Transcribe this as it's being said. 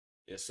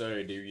Yes,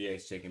 sir.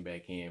 DRX checking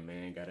back in,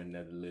 man. Got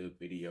another little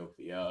video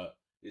for y'all.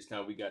 This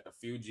time we got the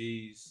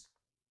Fugees.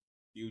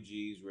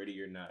 Fugees, ready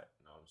or not.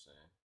 You know what I'm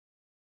saying?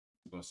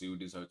 We're gonna see what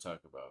this whole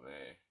talk about,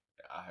 man.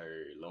 I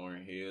heard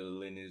Lauren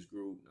Hill in this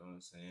group, you know what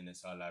I'm saying?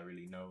 That's all I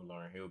really know.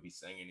 Lauren Hill be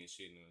singing and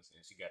shit, you know what I'm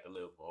saying? She got the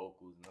little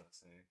vocals, you know what I'm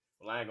saying?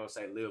 Well, I ain't gonna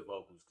say little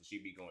vocals because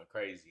she be going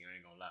crazy, I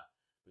ain't gonna lie.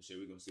 But shit,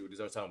 we gonna see what this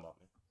whole talking about,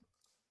 man.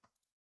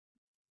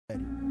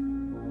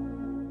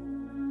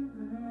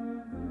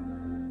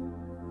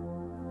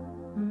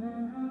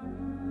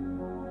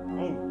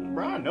 Oh,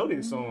 bro, I know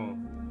this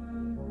song.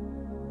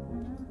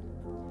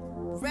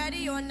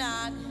 Ready or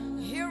not,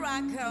 here I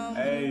come.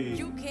 Hey.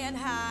 You can't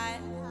hide.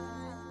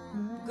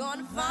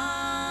 Gonna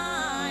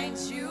find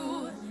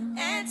you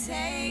and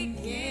take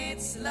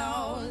it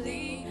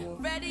slowly.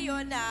 Ready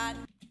or not.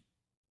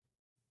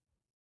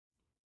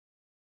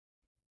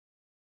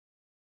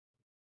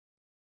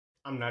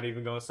 I'm not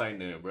even gonna say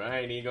nothing, bro. I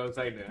ain't even gonna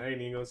say nothing. I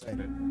ain't even gonna say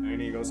nothing. I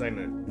ain't even gonna say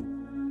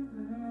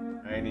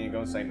nothing. I ain't even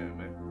gonna say nothing,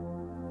 man.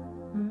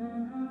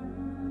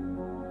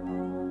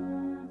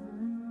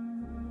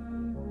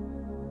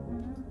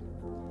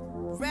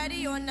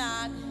 Ready or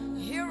not,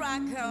 here I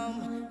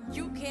come.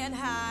 You can't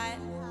hide.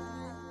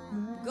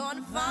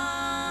 Gonna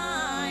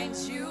find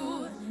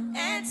you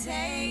and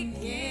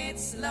take it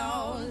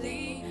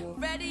slowly.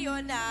 Ready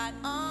or not,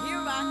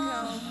 here I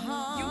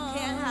come. You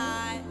can't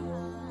hide.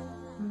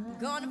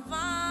 Gonna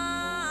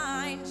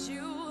find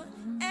you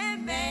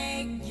and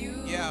make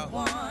you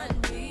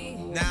want me.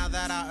 Now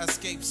that I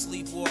escape,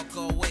 sleep, walk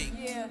awake.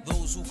 Yeah.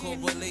 Those who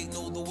correlate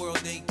know the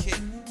world ain't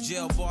cake.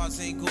 Jail bars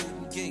ain't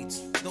golden gates.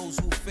 Those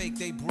who fake,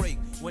 they break.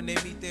 When they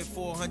meet their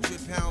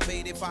 400-pound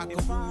mate, if I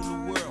could rule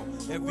the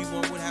world,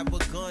 everyone would have a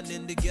gun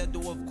in the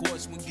ghetto, of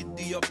course, when get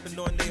the up and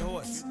on their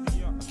horse.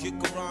 I kick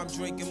around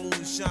drinking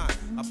moonshine.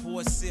 I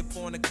pour a sip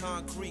on the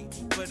concrete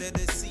for the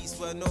deceased,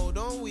 but no,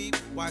 don't weep.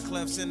 Why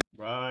Clef's in.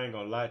 Bro, I ain't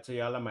gonna lie to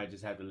y'all. I might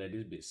just have to let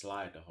this bitch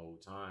slide the whole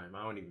time.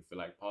 I don't even feel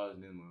like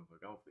pausing this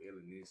motherfucker. I'm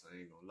feeling this. I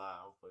ain't gonna lie.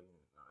 I'm fucking.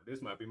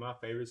 This might be my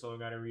favorite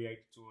song I done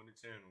reacted to on the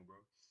channel, bro.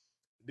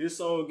 This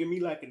song give me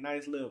like a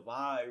nice little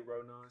vibe,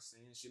 bro. Know what I'm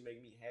saying? Shit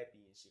make me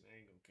happy and shit. I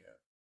ain't gonna care.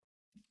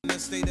 In a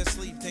state of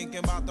sleep, thinking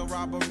about the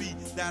robbery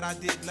that I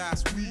did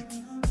last week.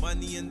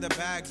 Money in the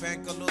bag,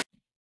 bank a little.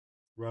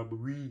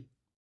 Robbery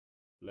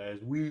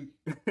last week.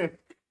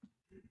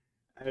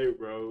 Hey,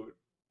 bro.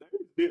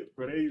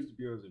 Bro, they used to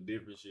be on some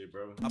different shit,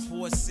 bro. I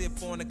pour a sip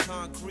on the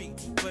concrete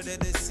for the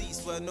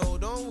deceased, but no,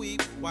 don't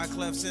weep. Why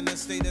Clef's in a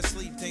state of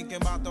sleep, thinking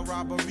about the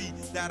robbery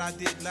that I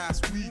did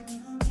last week.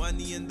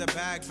 Money in the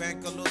bag,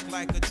 banker look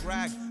like a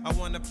drag. I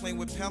wanna play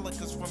with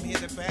pelicans from here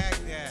to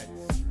Baghdad.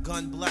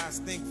 Gun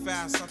blast, think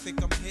fast, I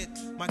think I'm hit.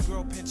 My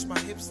girl pinched my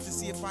hips to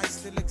see if I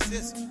still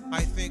exist.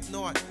 I think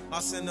not,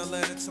 I'll send a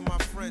letter to my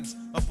friends.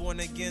 A born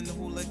again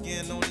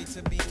hooligan, only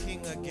to be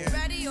king again.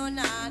 Ready or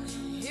not,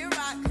 here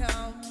I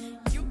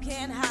come. You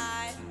can't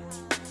hide.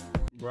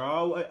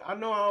 Bro, I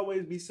know I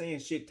always be saying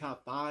shit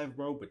top 5,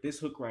 bro, but this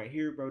hook right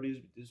here, bro, this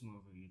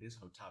motherfucker, this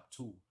her top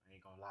 2. I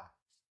ain't gonna lie.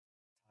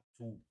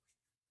 Top 2.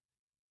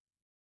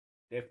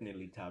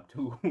 Definitely top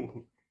 2.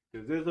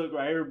 Cause this hook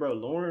right here, bro,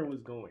 Lauren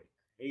was going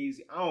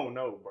crazy. I don't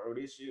know, bro.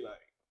 This shit like,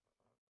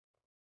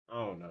 I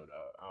don't know,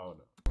 dog. I don't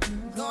know.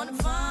 Gonna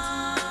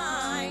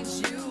find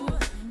you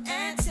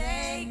and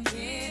take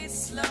it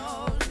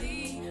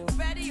slowly.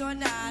 Ready or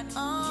not,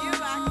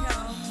 here I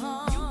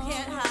come. You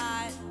can't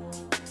hide.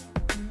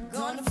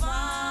 Gonna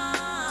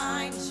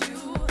find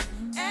you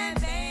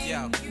and make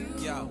you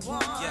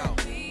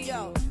want me.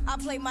 Yo, I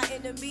play my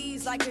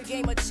enemies like a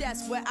game of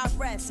chess where I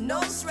rest.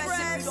 No stress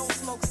if you don't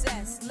smoke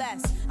cess.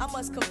 Less, I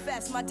must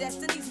confess, my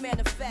destinies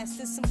manifest.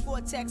 In some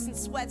vortex and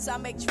sweats, I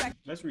make tracks.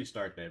 Let's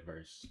restart that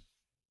verse.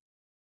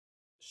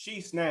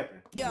 She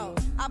snapping. Yo,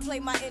 I play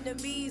my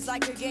enemies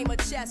like a game of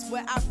chess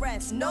where I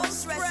rest. No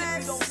stress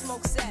if you don't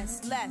smoke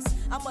cess. Less,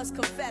 I must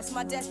confess,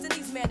 my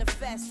destinies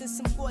manifest. In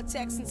some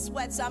vortex and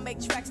sweats, I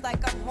make tracks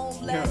like I'm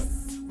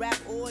homeless. Rap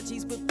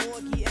orgies with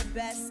Borgie and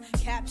Best.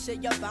 Capture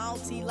your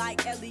bounty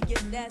like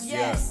Elliot Ness.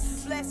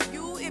 Yes, bless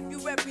you if you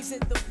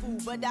represent the fool,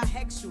 but I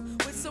hex you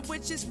with some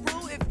witches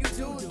brew if you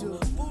do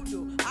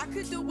voodoo. I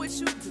could do what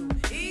you do,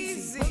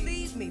 easy.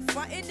 Believe me,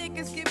 frontin'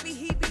 niggas give me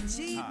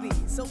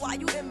heebie-jeebies. So why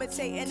you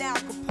imitating Al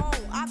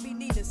Capone? I be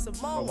needing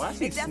Simone. Why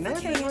she And snapping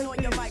defecating like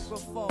on your this?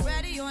 microphone.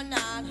 Ready or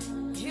not,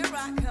 here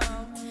I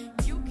come.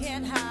 You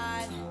can't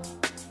hide.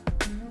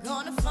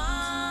 Gonna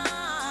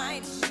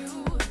find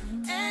you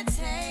and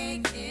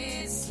take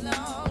it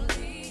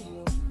slowly.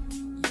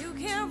 You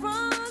can't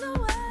run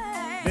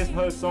away. This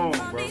her song,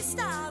 from bro. these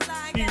styles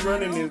I She got,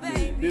 running oh, this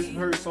bitch. This baby.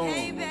 her song.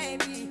 Hey,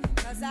 baby,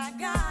 'cause I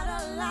got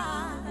a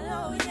lot,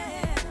 oh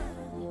yeah.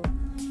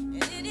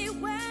 And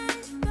anyway,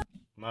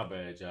 My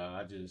bad, y'all.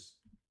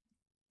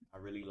 I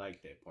really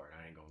like that part.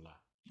 I ain't gonna lie.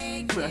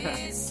 take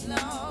it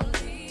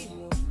slowly.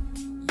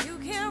 You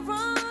can't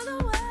run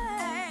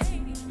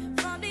away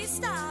from these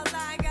styles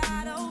I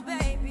got, oh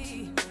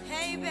baby.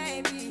 Hey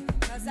baby,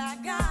 'cause I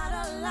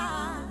got a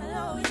lot,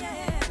 oh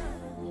yeah.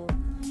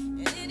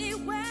 And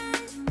anyway,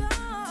 go,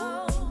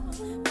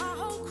 my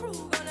whole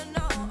crew gonna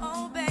know,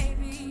 oh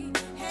baby.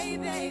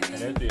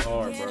 And that be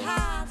hard, bro.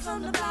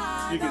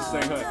 You can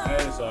sing her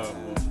ass off,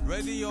 bro.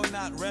 Ready or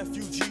not,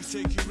 refugees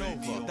taking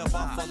over. The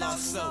Buffalo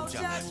Soldier,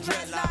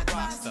 dreadlock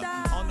roster.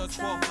 On the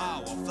 12th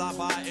hour, fly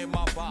by in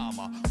my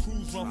bomber.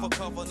 Crews run for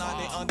cover, now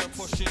they under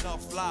pushing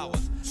up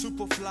flowers.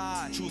 Super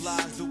fly, true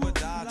lies do or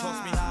die.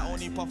 Toss me high,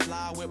 only puff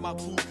fly with my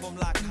crew from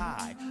like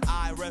high.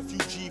 I,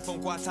 refugee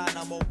from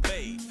Guantanamo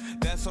Bay.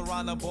 Dance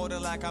around the border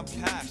like I'm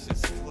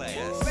Cassius Clay.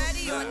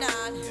 Ready or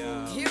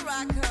not, here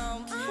I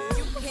come.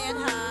 You can't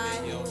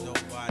hide. Yo,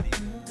 nobody.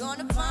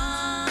 Gonna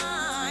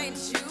find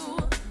you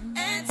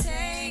and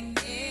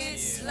take it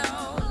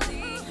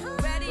slowly.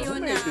 Ready or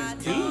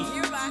not,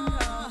 here I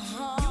come.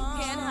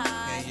 You can't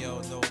hide.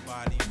 Yo,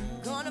 nobody.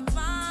 Gonna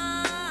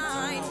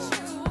find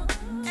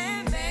you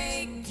and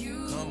make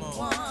you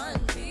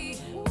want me.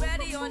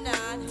 Ready or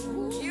not,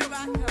 here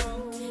I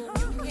come.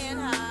 You can't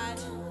hide.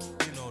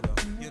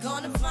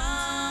 Gonna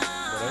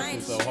find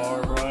That's so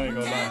hard, bro. I ain't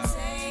gonna lie.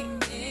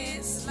 and take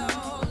it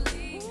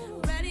slowly.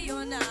 Ready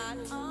or not,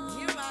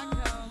 here I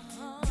come.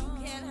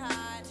 You can't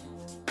hide.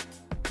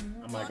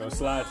 I might go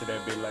slide to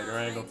that bit later.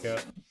 I ain't gonna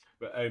cap.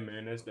 But hey,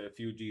 man, that's that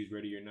Fugees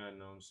Ready or Not.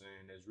 Know what I'm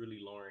saying? That's really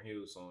Lauryn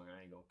Hill's song.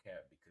 I ain't gonna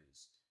cap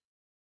because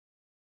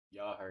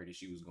y'all heard that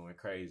she was going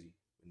crazy.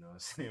 You know what I'm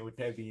saying? With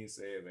that being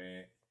said,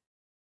 man,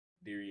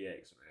 Deary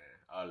X, man,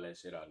 all that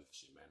shit,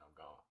 man, I'm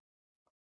gone.